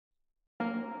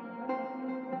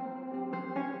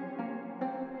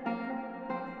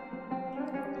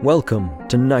Welcome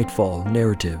to Nightfall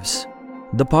Narratives,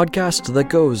 the podcast that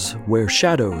goes where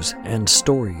shadows and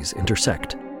stories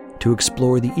intersect to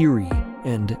explore the eerie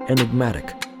and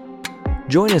enigmatic.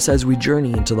 Join us as we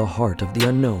journey into the heart of the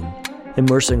unknown,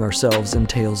 immersing ourselves in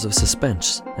tales of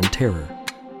suspense and terror.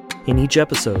 In each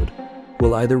episode,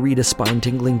 we'll either read a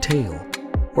spine-tingling tale,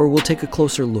 or we'll take a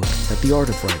closer look at the art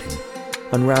of writing,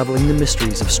 unraveling the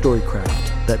mysteries of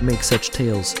storycraft that make such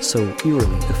tales so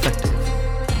eerily effective.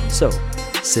 So,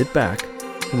 sit back,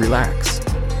 relax,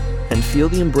 and feel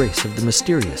the embrace of the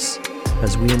mysterious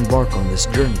as we embark on this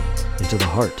journey into the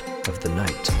heart of the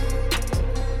night.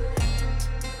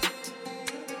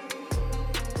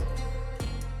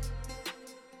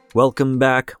 Welcome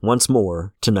back once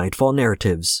more to Nightfall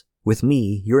Narratives, with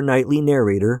me, your nightly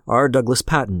narrator, R. Douglas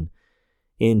Patton.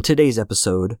 In today's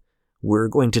episode, we're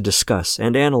going to discuss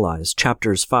and analyze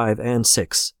chapters 5 and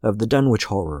 6 of The Dunwich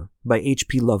Horror by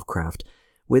H.P. Lovecraft,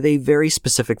 with a very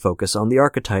specific focus on the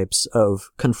archetypes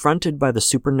of confronted by the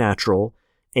supernatural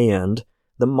and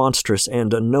the monstrous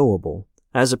and unknowable,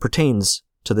 as it pertains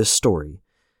to this story.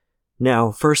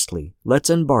 Now, firstly, let's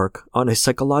embark on a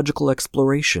psychological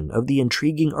exploration of the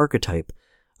intriguing archetype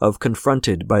of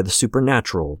confronted by the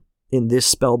supernatural in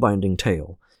this spellbinding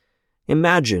tale.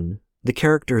 Imagine the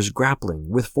characters grappling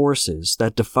with forces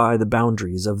that defy the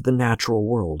boundaries of the natural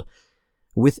world,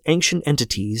 with ancient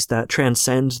entities that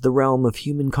transcend the realm of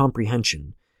human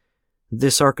comprehension.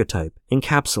 This archetype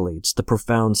encapsulates the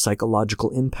profound psychological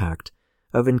impact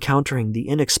of encountering the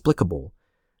inexplicable,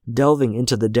 delving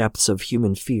into the depths of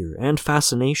human fear and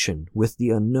fascination with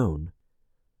the unknown.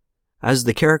 As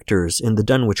the characters in the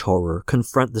Dunwich Horror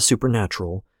confront the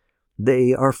supernatural,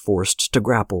 they are forced to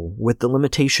grapple with the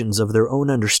limitations of their own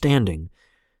understanding,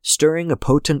 stirring a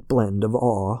potent blend of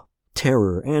awe,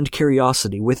 terror, and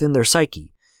curiosity within their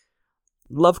psyche.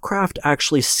 Lovecraft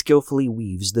actually skillfully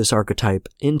weaves this archetype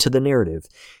into the narrative.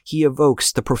 He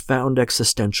evokes the profound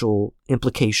existential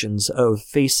implications of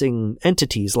facing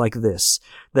entities like this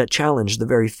that challenge the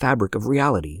very fabric of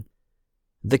reality.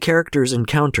 The characters'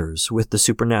 encounters with the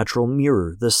supernatural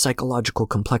mirror the psychological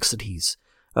complexities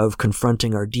of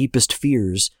confronting our deepest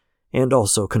fears and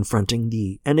also confronting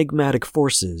the enigmatic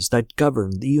forces that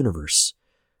govern the universe.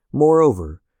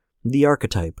 Moreover, the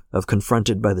archetype of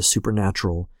confronted by the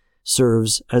supernatural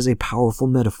serves as a powerful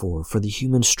metaphor for the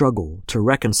human struggle to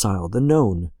reconcile the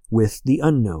known with the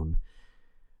unknown,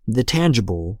 the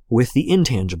tangible with the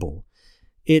intangible.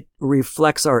 It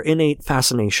reflects our innate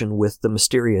fascination with the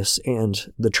mysterious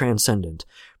and the transcendent,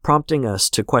 prompting us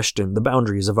to question the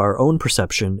boundaries of our own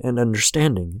perception and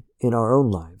understanding in our own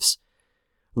lives.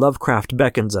 Lovecraft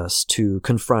beckons us to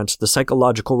confront the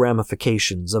psychological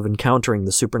ramifications of encountering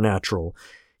the supernatural.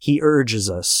 He urges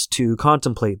us to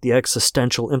contemplate the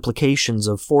existential implications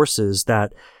of forces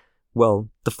that,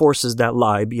 the forces that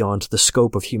lie beyond the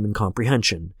scope of human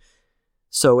comprehension.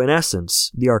 So, in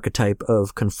essence, the archetype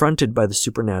of confronted by the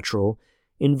supernatural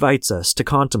invites us to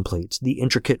contemplate the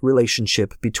intricate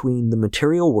relationship between the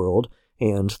material world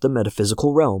and the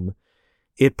metaphysical realm.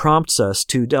 It prompts us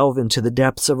to delve into the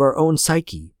depths of our own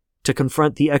psyche, to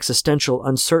confront the existential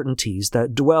uncertainties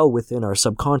that dwell within our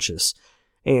subconscious,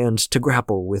 and to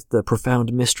grapple with the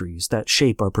profound mysteries that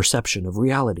shape our perception of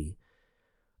reality.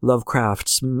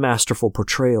 Lovecraft's masterful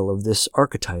portrayal of this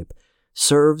archetype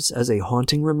serves as a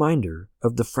haunting reminder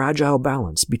of the fragile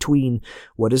balance between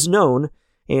what is known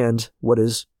and what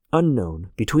is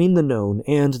unknown, between the known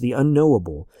and the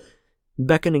unknowable,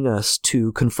 beckoning us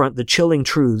to confront the chilling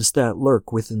truths that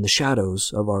lurk within the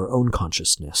shadows of our own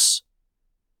consciousness.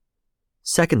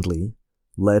 Secondly,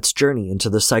 let's journey into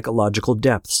the psychological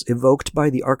depths evoked by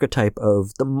the archetype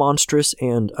of the monstrous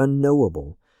and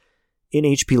unknowable in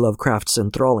H.P. Lovecraft's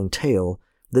enthralling tale,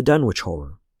 The Dunwich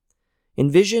Horror.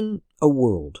 Envision a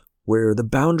world where the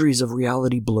boundaries of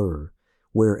reality blur,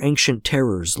 where ancient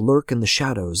terrors lurk in the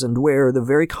shadows, and where the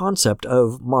very concept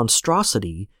of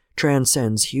monstrosity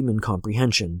transcends human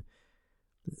comprehension.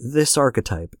 This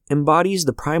archetype embodies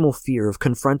the primal fear of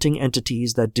confronting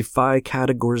entities that defy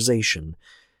categorization,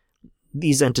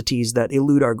 these entities that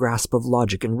elude our grasp of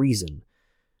logic and reason.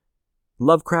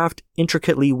 Lovecraft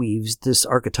intricately weaves this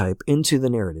archetype into the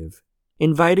narrative,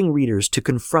 inviting readers to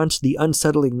confront the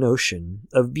unsettling notion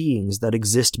of beings that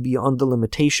exist beyond the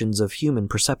limitations of human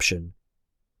perception.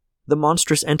 The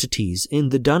monstrous entities in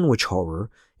the Dunwich Horror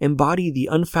embody the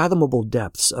unfathomable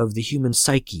depths of the human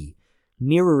psyche,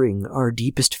 mirroring our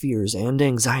deepest fears and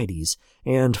anxieties,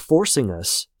 and forcing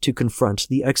us to confront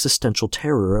the existential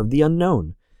terror of the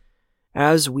unknown.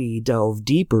 As we delve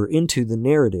deeper into the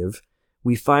narrative,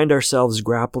 we find ourselves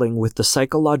grappling with the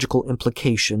psychological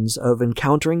implications of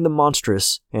encountering the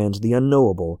monstrous and the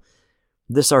unknowable.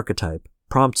 This archetype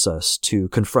prompts us to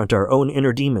confront our own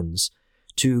inner demons,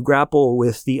 to grapple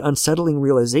with the unsettling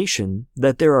realization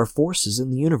that there are forces in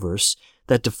the universe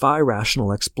that defy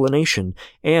rational explanation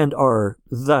and are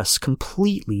thus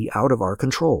completely out of our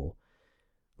control.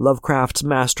 Lovecraft's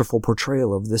masterful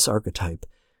portrayal of this archetype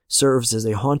serves as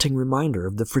a haunting reminder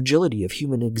of the fragility of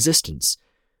human existence,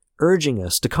 urging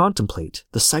us to contemplate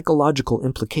the psychological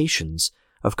implications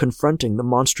of confronting the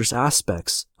monstrous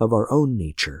aspects of our own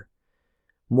nature.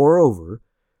 Moreover,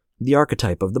 the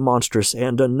archetype of the monstrous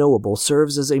and unknowable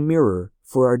serves as a mirror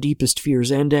for our deepest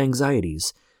fears and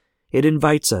anxieties. It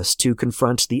invites us to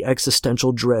confront the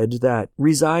existential dread that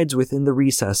resides within the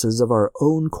recesses of our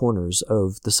own corners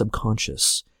of the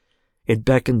subconscious. It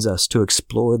beckons us to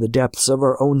explore the depths of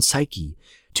our own psyche,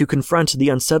 to confront the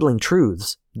unsettling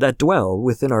truths that dwell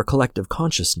within our collective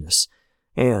consciousness,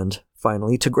 and,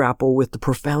 finally, to grapple with the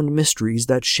profound mysteries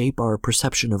that shape our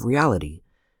perception of reality.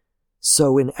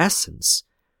 So, in essence,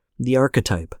 the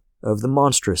archetype of the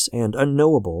monstrous and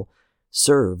unknowable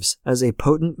serves as a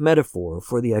potent metaphor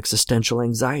for the existential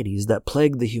anxieties that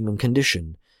plague the human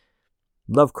condition.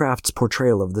 Lovecraft's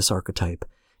portrayal of this archetype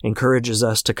encourages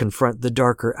us to confront the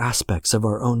darker aspects of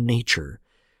our own nature,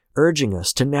 urging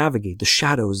us to navigate the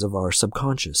shadows of our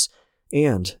subconscious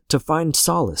and to find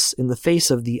solace in the face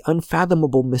of the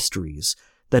unfathomable mysteries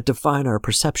that define our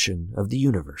perception of the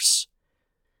universe.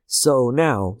 So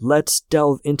now, let's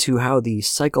delve into how the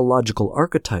psychological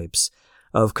archetypes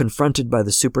of confronted by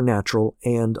the supernatural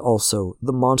and also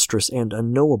the monstrous and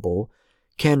unknowable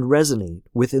can resonate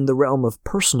within the realm of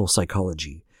personal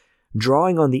psychology,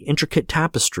 drawing on the intricate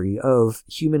tapestry of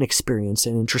human experience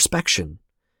and introspection.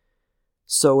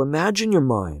 So imagine your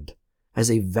mind as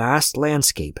a vast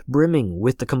landscape brimming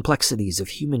with the complexities of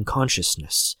human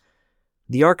consciousness.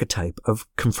 The archetype of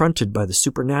confronted by the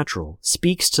supernatural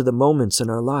speaks to the moments in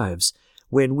our lives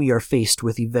when we are faced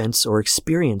with events or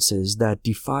experiences that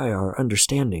defy our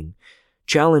understanding,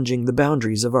 challenging the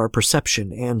boundaries of our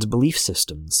perception and belief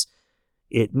systems.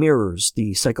 It mirrors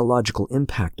the psychological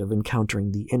impact of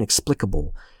encountering the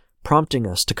inexplicable, prompting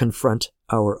us to confront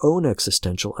our own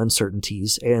existential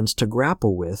uncertainties and to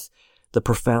grapple with the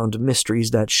profound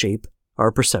mysteries that shape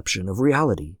our perception of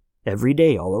reality every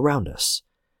day all around us.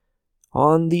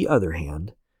 On the other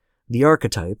hand, the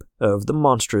archetype of the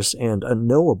monstrous and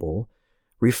unknowable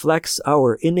reflects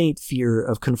our innate fear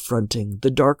of confronting the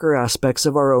darker aspects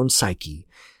of our own psyche.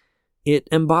 It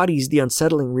embodies the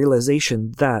unsettling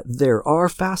realization that there are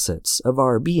facets of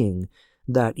our being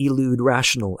that elude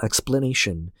rational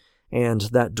explanation and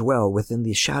that dwell within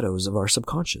the shadows of our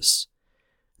subconscious.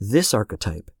 This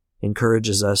archetype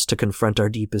encourages us to confront our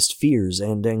deepest fears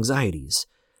and anxieties,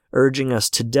 urging us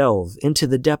to delve into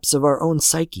the depths of our own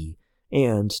psyche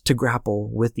and to grapple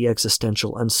with the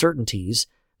existential uncertainties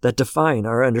that define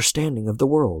our understanding of the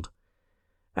world.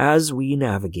 As we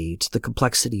navigate the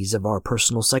complexities of our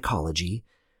personal psychology,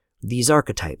 these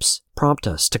archetypes prompt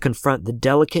us to confront the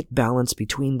delicate balance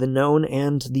between the known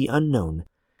and the unknown,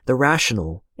 the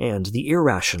rational and the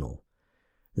irrational.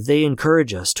 They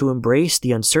encourage us to embrace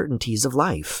the uncertainties of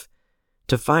life,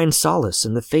 to find solace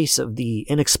in the face of the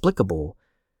inexplicable,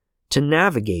 to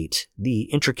navigate the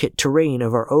intricate terrain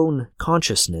of our own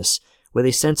consciousness with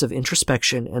a sense of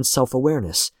introspection and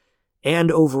self-awareness,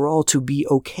 and overall to be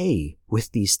okay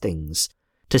with these things,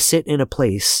 to sit in a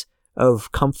place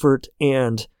of comfort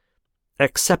and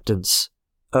acceptance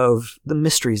of the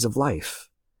mysteries of life.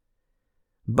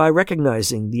 By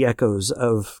recognizing the echoes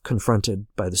of confronted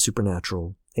by the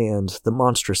supernatural and the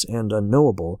monstrous and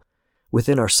unknowable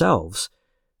within ourselves,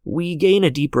 we gain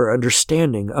a deeper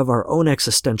understanding of our own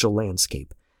existential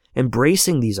landscape.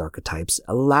 Embracing these archetypes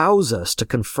allows us to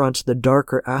confront the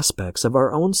darker aspects of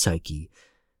our own psyche,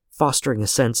 fostering a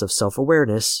sense of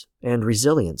self-awareness and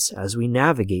resilience as we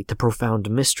navigate the profound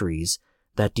mysteries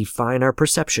that define our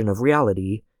perception of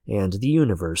reality and the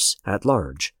universe at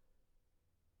large.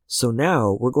 So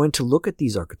now we're going to look at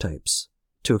these archetypes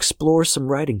to explore some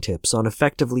writing tips on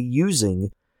effectively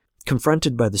using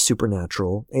confronted by the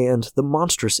supernatural and the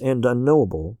monstrous and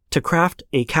unknowable to craft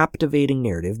a captivating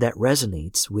narrative that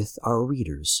resonates with our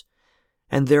readers.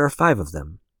 And there are 5 of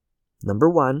them. Number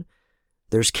 1,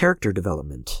 there's character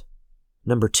development.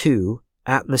 Number 2,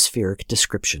 atmospheric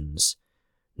descriptions.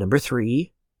 Number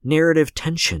 3, narrative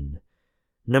tension.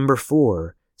 Number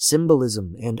 4,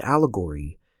 symbolism and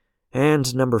allegory.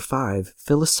 And number 5,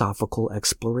 philosophical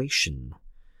exploration.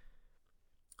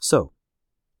 So,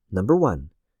 number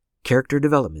 1, character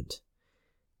development.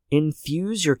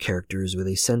 Infuse your characters with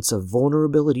a sense of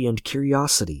vulnerability and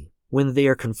curiosity when they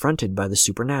are confronted by the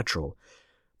supernatural.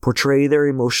 Portray their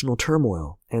emotional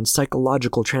turmoil and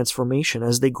psychological transformation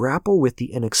as they grapple with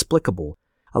the inexplicable,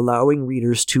 allowing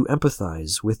readers to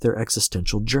empathize with their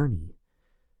existential journey.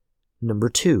 Number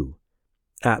 2.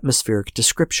 Atmospheric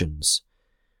descriptions.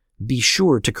 Be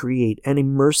sure to create an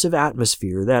immersive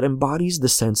atmosphere that embodies the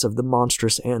sense of the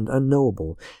monstrous and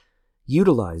unknowable.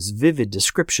 Utilize vivid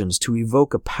descriptions to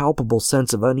evoke a palpable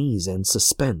sense of unease and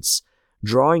suspense,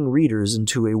 drawing readers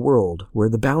into a world where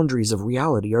the boundaries of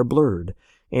reality are blurred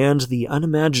and the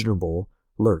unimaginable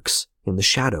lurks in the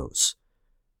shadows.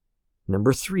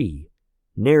 Number 3.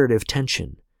 Narrative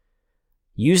tension.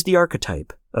 Use the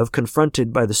archetype of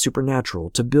confronted by the supernatural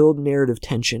to build narrative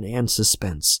tension and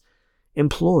suspense.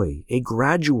 Employ a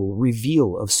gradual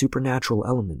reveal of supernatural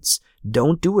elements.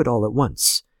 Don't do it all at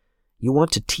once. You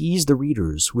want to tease the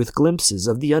readers with glimpses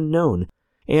of the unknown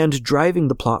and driving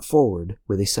the plot forward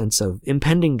with a sense of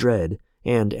impending dread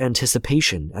and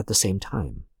anticipation at the same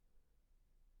time.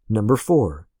 Number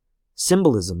 4.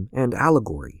 Symbolism and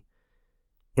allegory.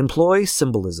 Employ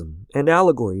symbolism and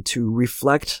allegory to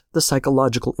reflect the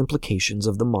psychological implications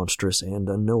of the monstrous and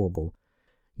unknowable.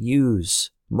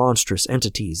 Use monstrous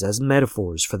entities as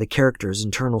metaphors for the characters'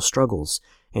 internal struggles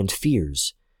and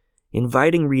fears,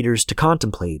 inviting readers to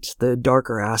contemplate the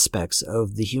darker aspects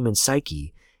of the human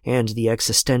psyche and the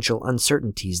existential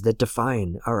uncertainties that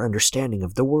define our understanding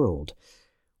of the world.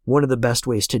 One of the best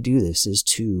ways to do this is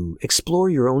to explore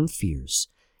your own fears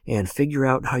and figure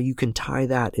out how you can tie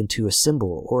that into a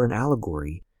symbol or an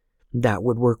allegory that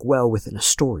would work well within a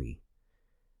story.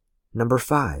 Number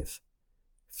 5.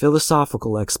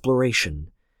 Philosophical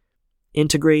exploration.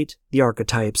 Integrate the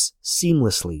archetypes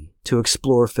seamlessly to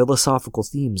explore philosophical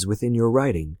themes within your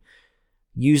writing.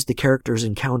 Use the characters'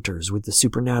 encounters with the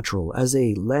supernatural as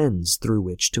a lens through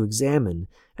which to examine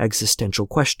existential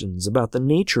questions about the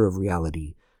nature of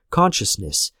reality,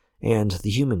 consciousness, and the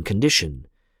human condition.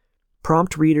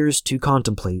 Prompt readers to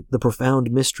contemplate the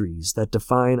profound mysteries that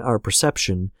define our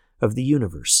perception of the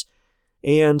universe,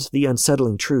 and the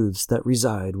unsettling truths that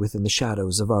reside within the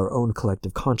shadows of our own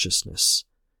collective consciousness.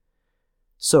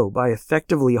 So, by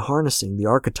effectively harnessing the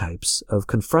archetypes of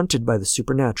confronted by the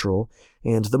supernatural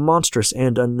and the monstrous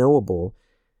and unknowable,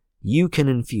 you can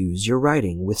infuse your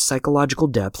writing with psychological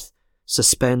depth,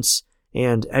 suspense,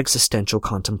 and existential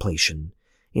contemplation,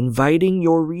 inviting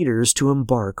your readers to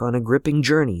embark on a gripping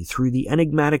journey through the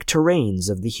enigmatic terrains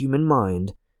of the human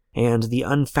mind and the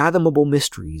unfathomable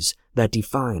mysteries that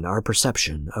define our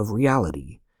perception of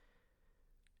reality.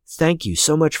 Thank you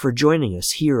so much for joining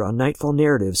us here on Nightfall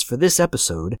Narratives for this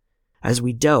episode as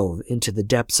we delve into the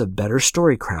depths of better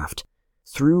storycraft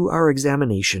through our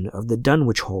examination of the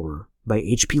Dunwich Horror by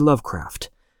H.P. Lovecraft.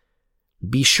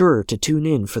 Be sure to tune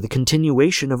in for the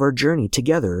continuation of our journey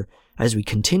together as we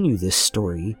continue this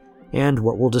story and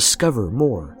what we'll discover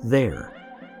more there.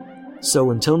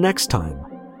 So until next time,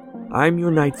 I'm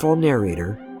your Nightfall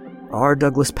narrator, R.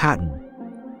 Douglas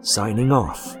Patton, signing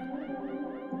off.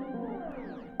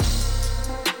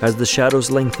 As the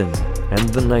shadows lengthen and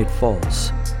the night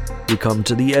falls, we come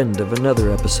to the end of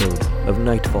another episode of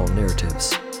Nightfall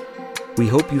Narratives. We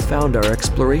hope you found our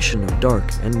exploration of dark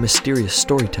and mysterious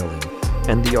storytelling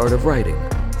and the art of writing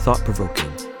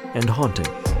thought-provoking and haunting.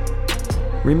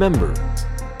 Remember,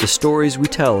 the stories we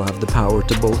tell have the power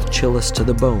to both chill us to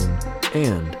the bone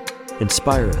and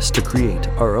inspire us to create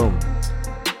our own.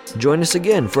 Join us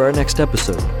again for our next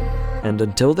episode, and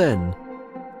until then,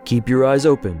 keep your eyes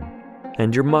open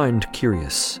and your mind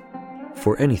curious,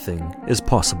 for anything is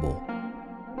possible.